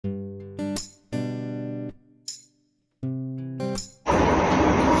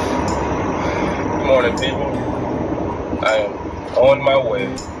morning, people. I am on my way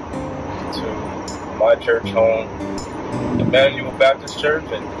to my church home, Emmanuel Baptist Church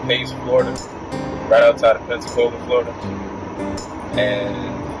in Pace, Florida, right outside of Pensacola, Florida.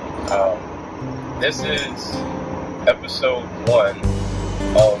 And this is episode 1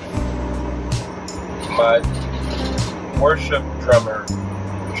 of my worship drummer,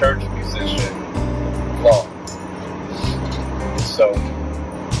 church musician vlog. So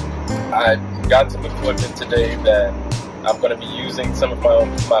I got some equipment today that I'm going to be using some of all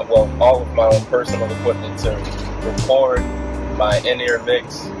of my own personal equipment to record my in-ear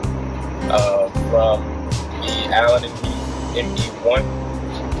mix from the Allen & Heath ME1,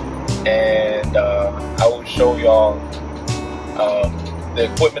 and I will show y'all the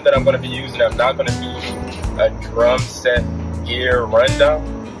equipment that I'm going to be using. I'm not going to do a drum set gear rundown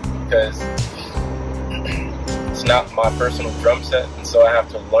because it's not my personal drum set, and so I have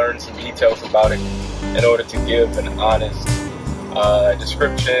to learn some details about it in order to give an honest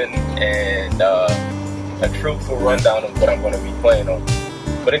description and a truthful rundown of what I'm going to be playing on.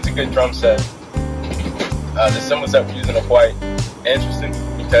 But it's a good drum set. The cymbals that we're using are quite interesting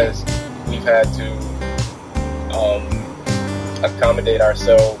because we've had to accommodate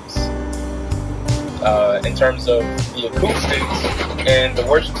ourselves in terms of the acoustics in the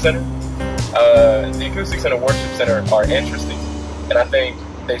worship center. The acoustics in a worship center are interesting, and I think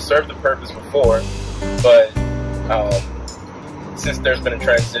they served the purpose before, but since there's been a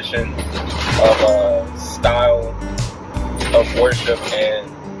transition of style of worship and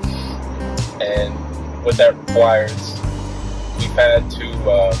what that requires, we've had to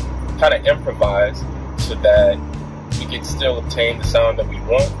kind of improvise so that we can still obtain the sound that we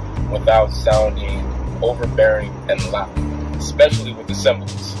want without sounding overbearing and loud, especially with the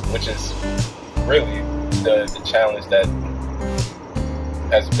cymbals, which is really the challenge that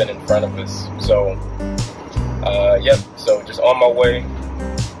has been in front of us. So so just on my way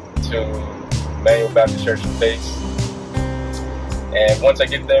to Emmanuel Baptist Church in Pace, and once I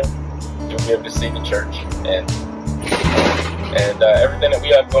get there, you'll be able to see the church and everything that we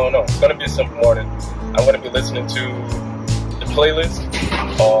have going on. It's going to be a simple morning. I'm going to be listening to the playlist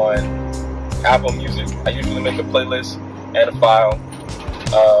on Apple Music. I usually make a playlist and a file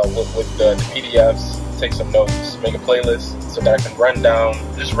with the PDFs, take some notes, make a playlist so that I can run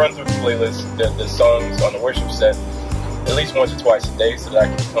through the playlist, the songs on the worship set at least once or twice a day so that I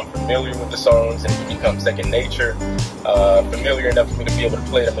can become familiar with the songs and it can become second nature, familiar enough for me to be able to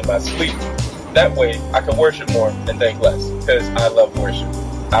play them in my sleep. That way I can worship more and think less, because I love worship.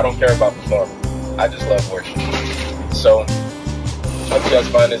 I don't care about performing. I just love worship. So hope you guys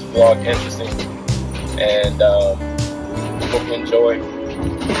find this vlog interesting, and hope you enjoy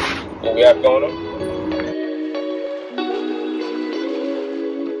what we have going on.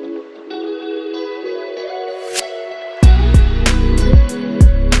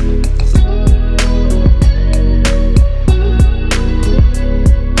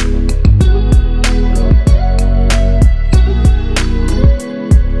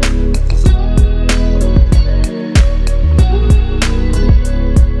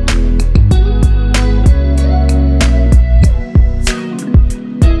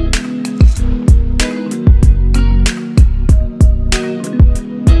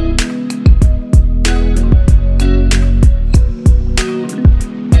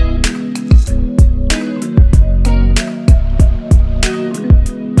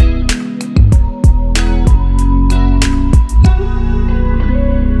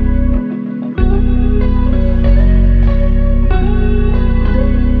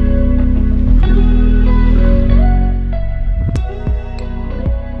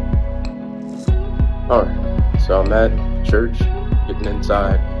 Alright, so I'm at church, getting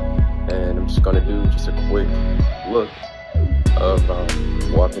inside, and I'm just going to do just a quick look of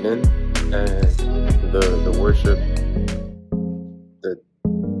walking in and the worship, the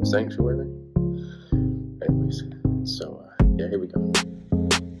sanctuary. Anyways, so yeah, here we go.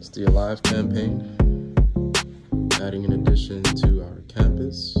 It's the Alive campaign, adding an addition to our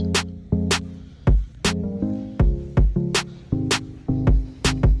campus.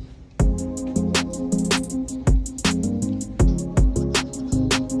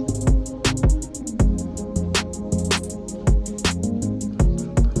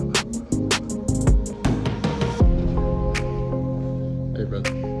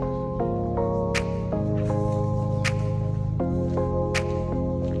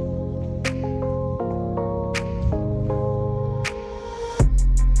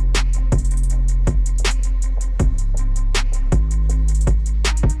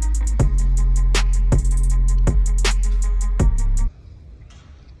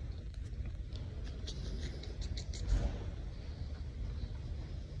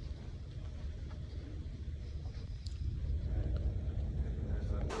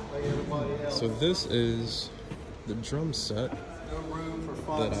 So this is the drum set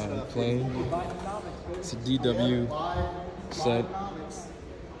that I'm playing. It's a DW set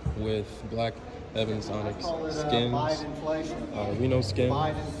with black Evansonic skins, Reno skin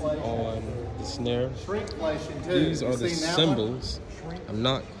on the snare. These are the cymbals. I'm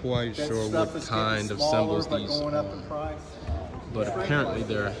not quite sure what kind of cymbals these are, but apparently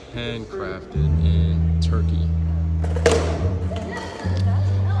they're handcrafted in Turkey.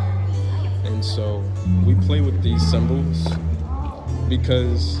 And so we play with these cymbals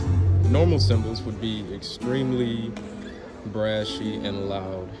because normal cymbals would be extremely brashy and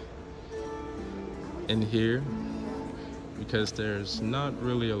loud in here because there's not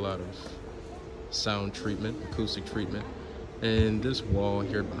really a lot of sound treatment, acoustic treatment. And this wall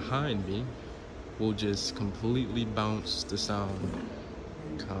here behind me will just completely bounce the sound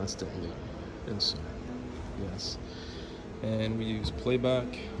constantly. And so, yes. And we use playback.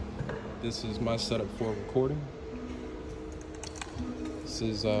 This is my setup for recording. This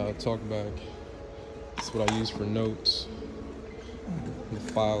is talkback. This is what I use for notes. The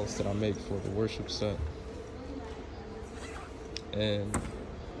files that I make for the worship set. And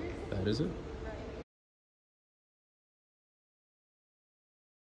that is it.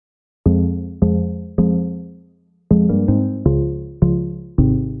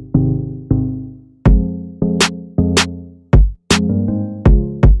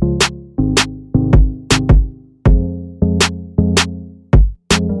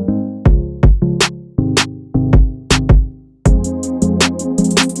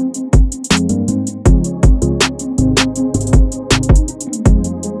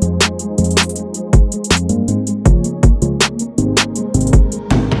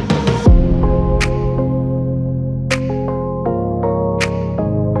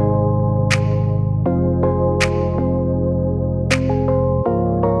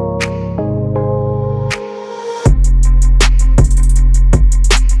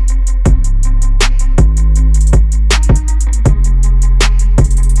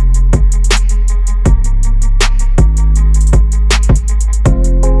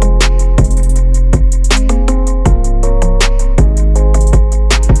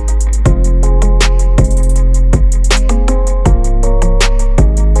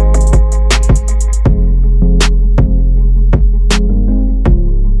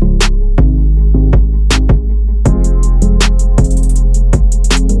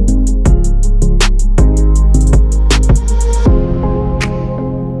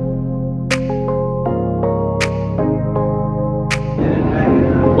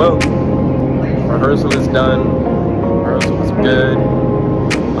 Well, rehearsal is done. Rehearsal was good.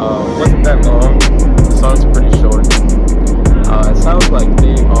 Wasn't that long. The song's pretty short. It sounds like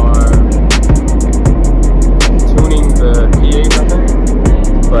they are tuning the PAs, I think.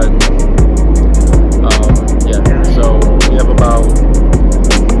 But yeah. So we have about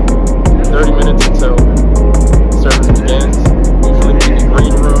 30 minutes until service begins. Usually meet in the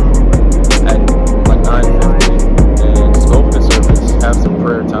green room at like 9:50 and just go over the service, have some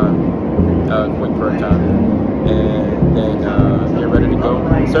prayer time. Quick prayer time, and then get ready to go.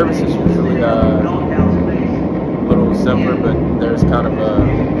 Service is usually a little simpler, but there's kind of a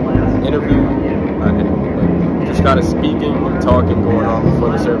not interview, but just kind of speaking and talking going on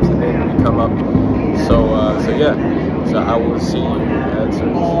before the service, and then we come up. So yeah, so I will see you at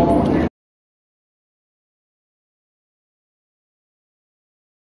service.